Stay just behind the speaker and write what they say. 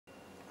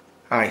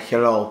Hi,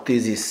 hello,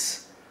 this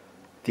is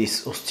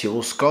this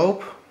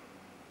oscilloscope,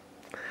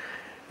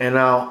 and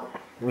now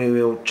we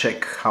will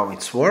check how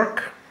it's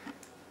work.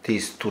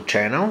 These two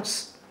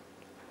channels.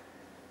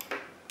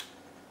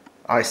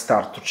 I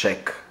start to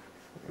check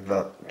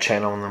the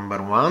channel number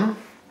 1.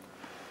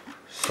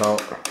 So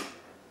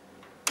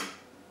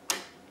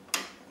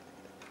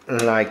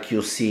like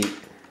you see,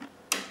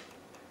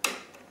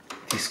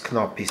 this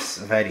knob is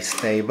very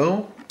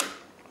stable.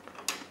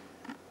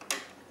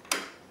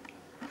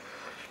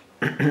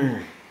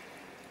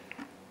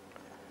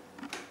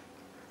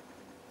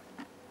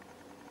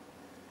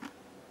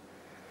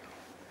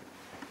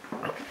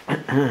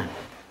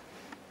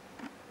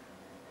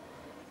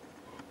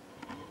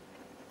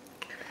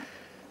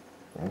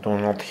 Do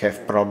not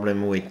have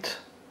problem with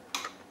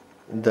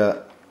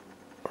the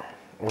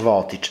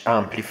voltage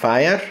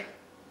amplifier.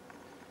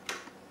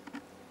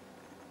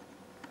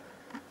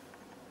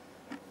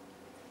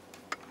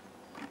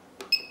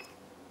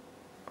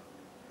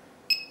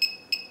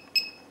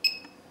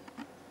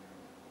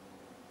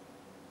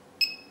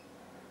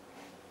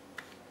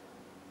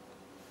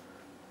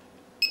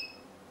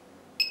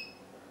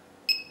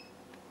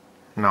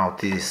 Now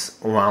this is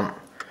 1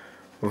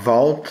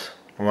 volt,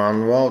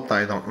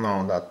 I don't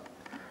know that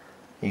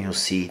you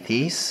see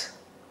this.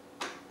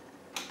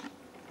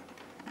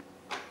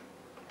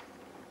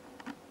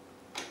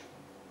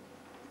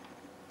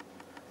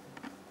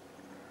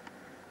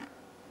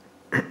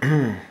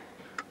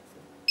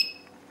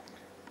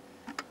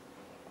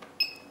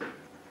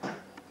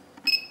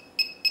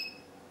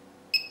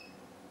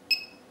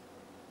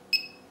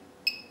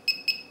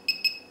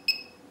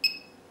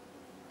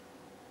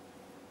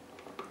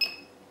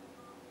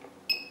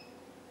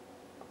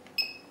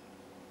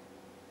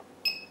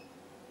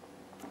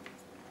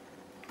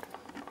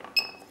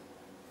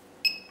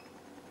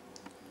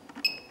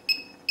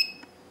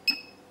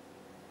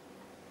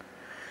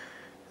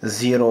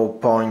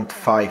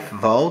 .5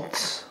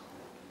 volts.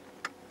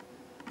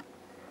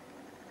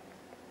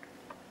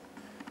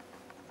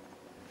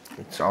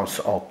 It's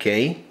also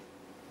okay.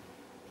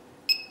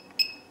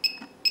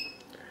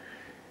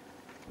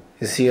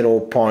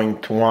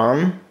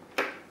 0.1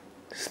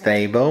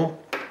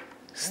 stable,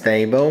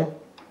 stable,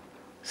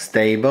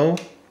 stable,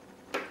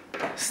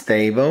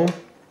 stable,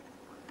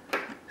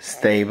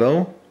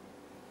 stable.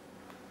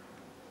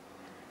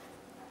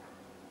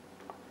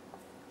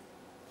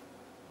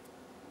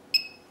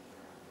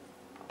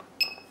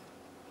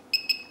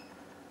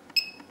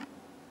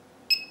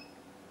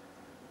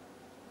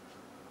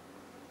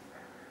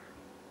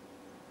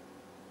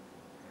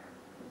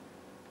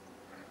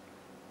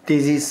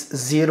 This is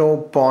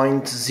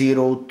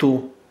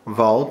 0.02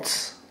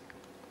 volts.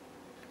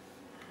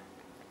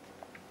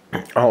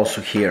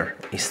 Also here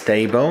is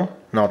stable,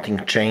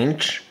 nothing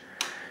changed.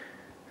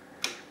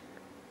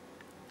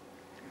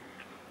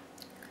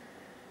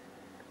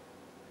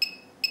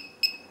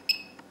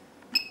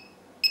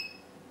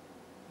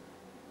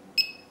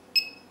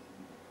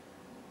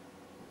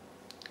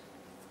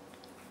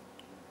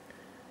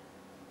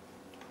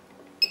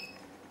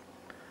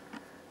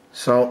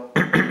 So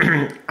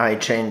I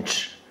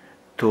change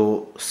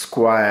to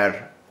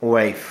square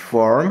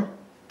waveform.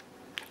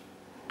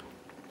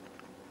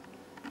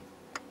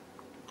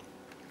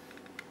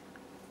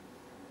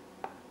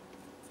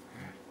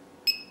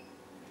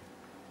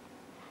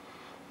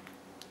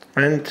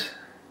 And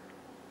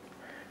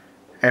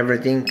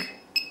everything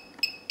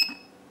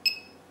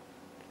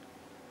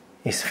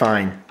is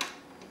fine.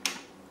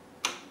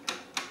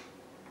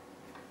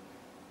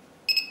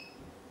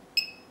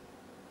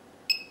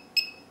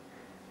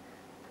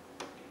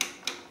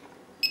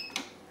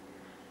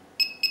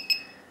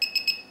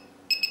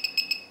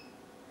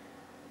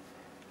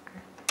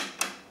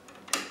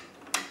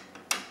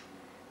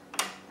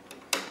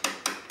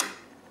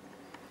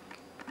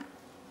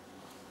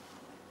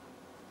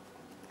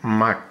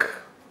 Mach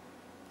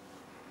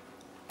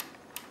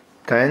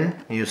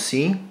 10, you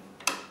see,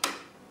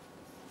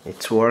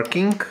 it's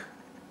working.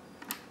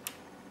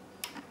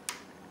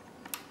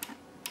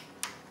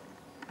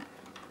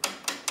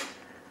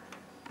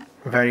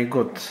 Very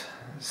good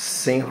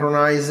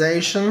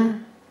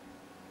synchronization.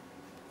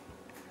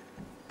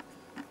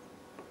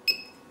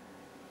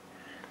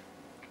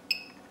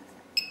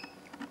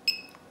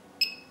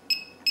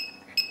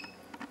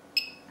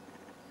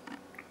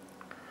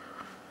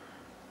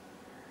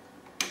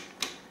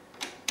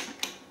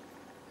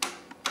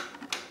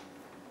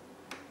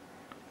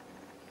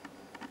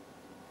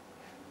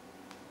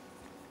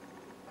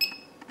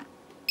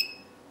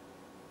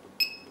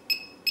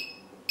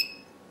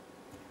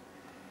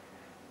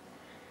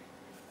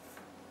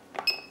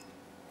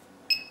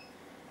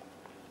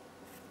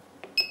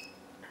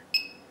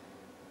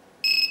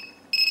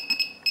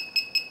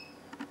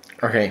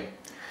 Okay,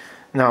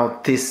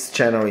 now this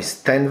channel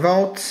is 10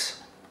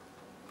 volts.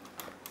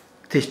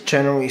 This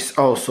channel is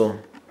also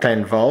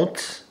 10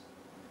 volts.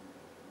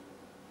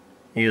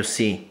 You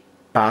see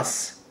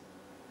pass.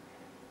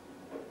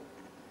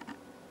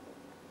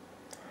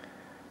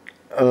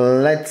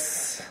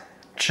 Let's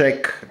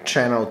check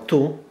channel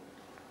 2.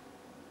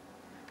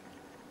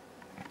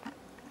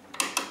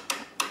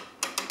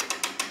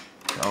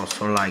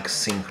 also like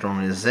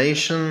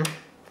synchronization.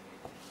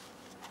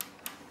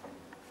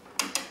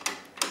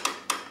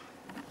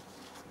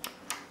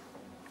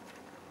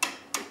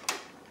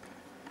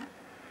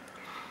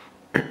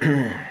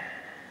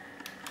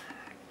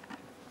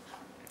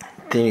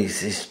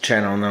 This is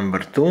channel number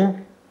 2.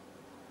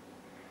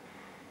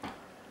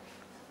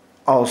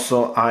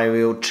 Also I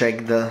will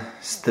check the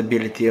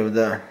stability of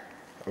the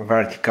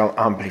vertical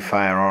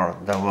amplifier or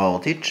the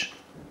voltage.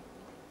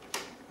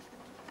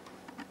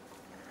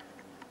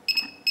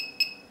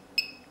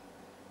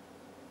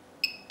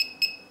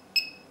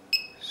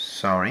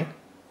 Sorry.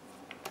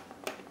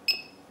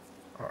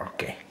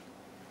 Okay.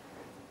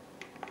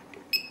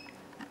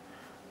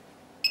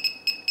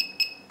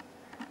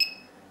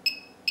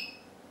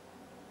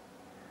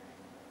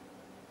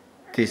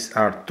 These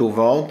are 2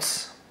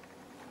 volts.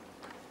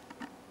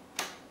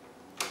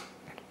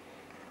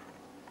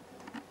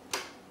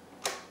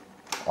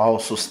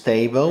 Also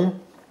stable.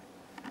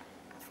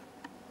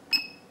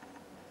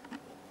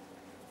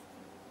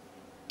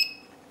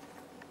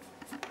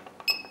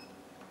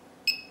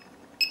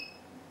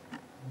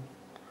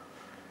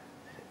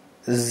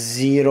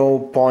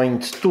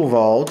 .2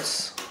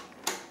 volts.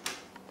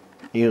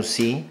 You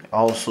see,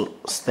 also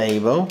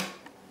stable.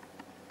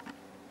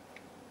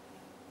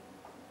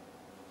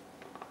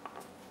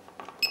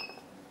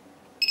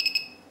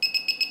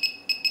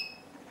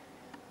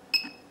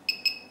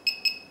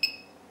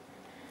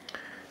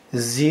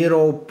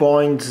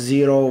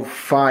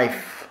 .05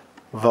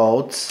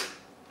 volts,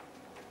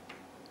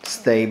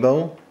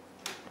 stable,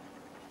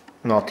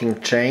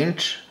 nothing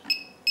changed,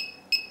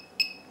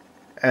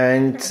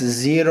 and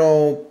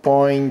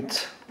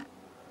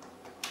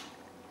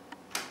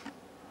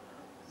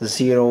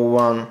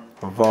 0.01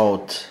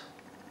 volt.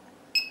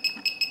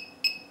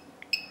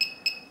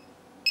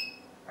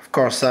 Of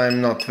course,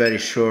 I'm not very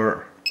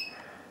sure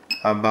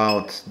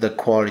about the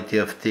quality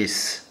of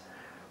this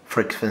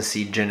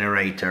frequency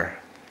generator.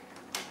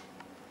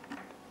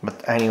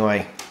 But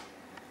anyway,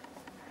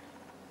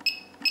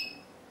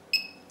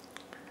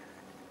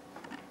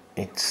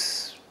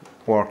 it's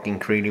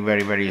working really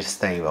very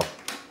stable.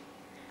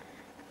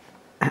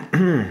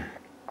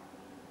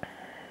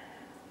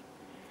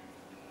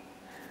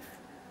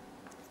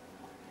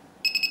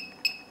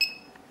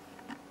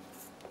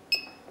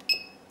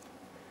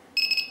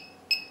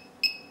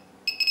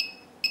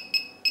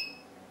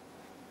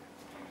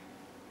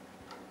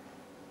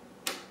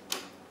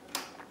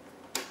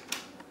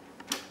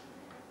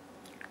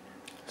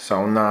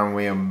 So now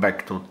we are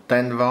back to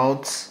 10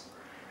 volts,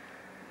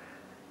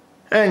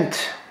 and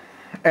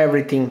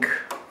everything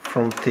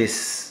from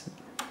these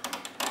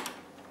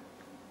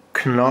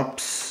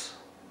knobs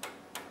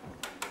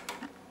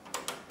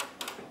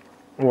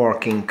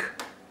working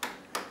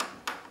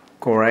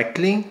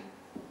correctly.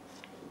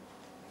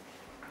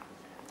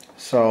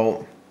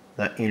 So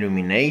the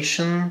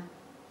illumination,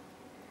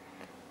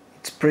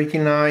 it's pretty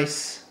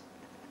nice.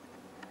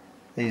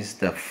 This is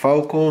the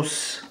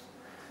focus,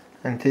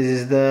 and this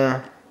is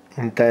the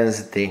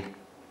intensity.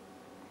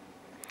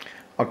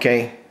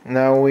 Okay,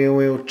 now we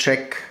will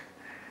check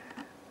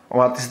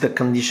what is the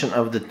condition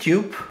of the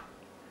tube.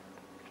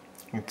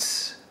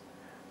 It's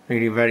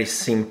really very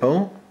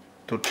simple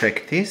to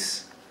check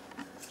this.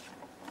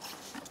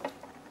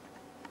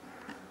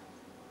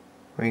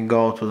 We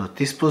go to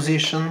this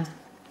position,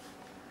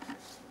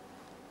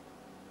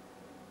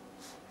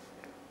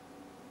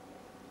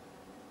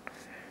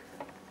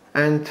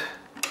 and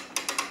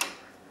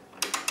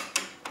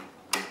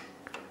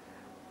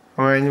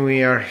when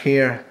we are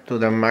here to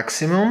the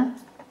maximum,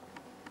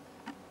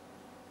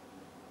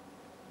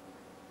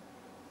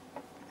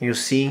 you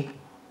see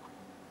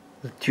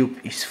the tube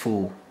is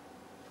full.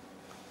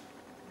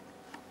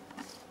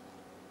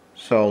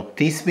 So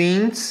this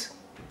means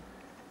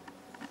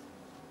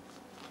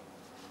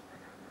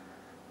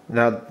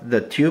that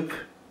the tube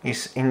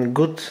is in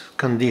good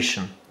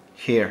condition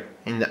here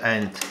in the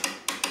end.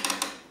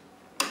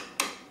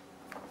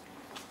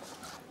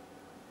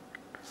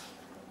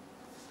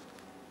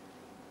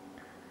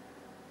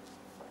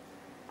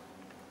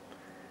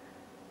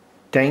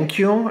 Thank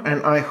you,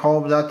 and I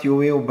hope that you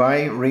will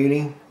buy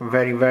really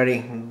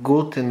very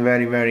good and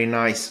very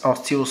nice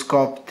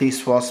oscilloscope.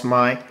 This was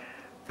my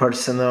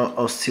personal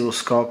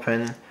oscilloscope,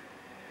 and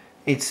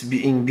it's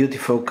in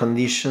beautiful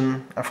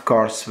condition, of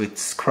course with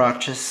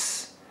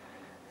scratches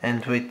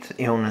and with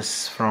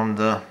illness from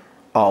the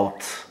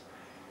old.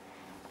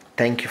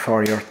 Thank you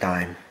for your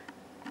time.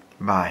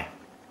 Bye.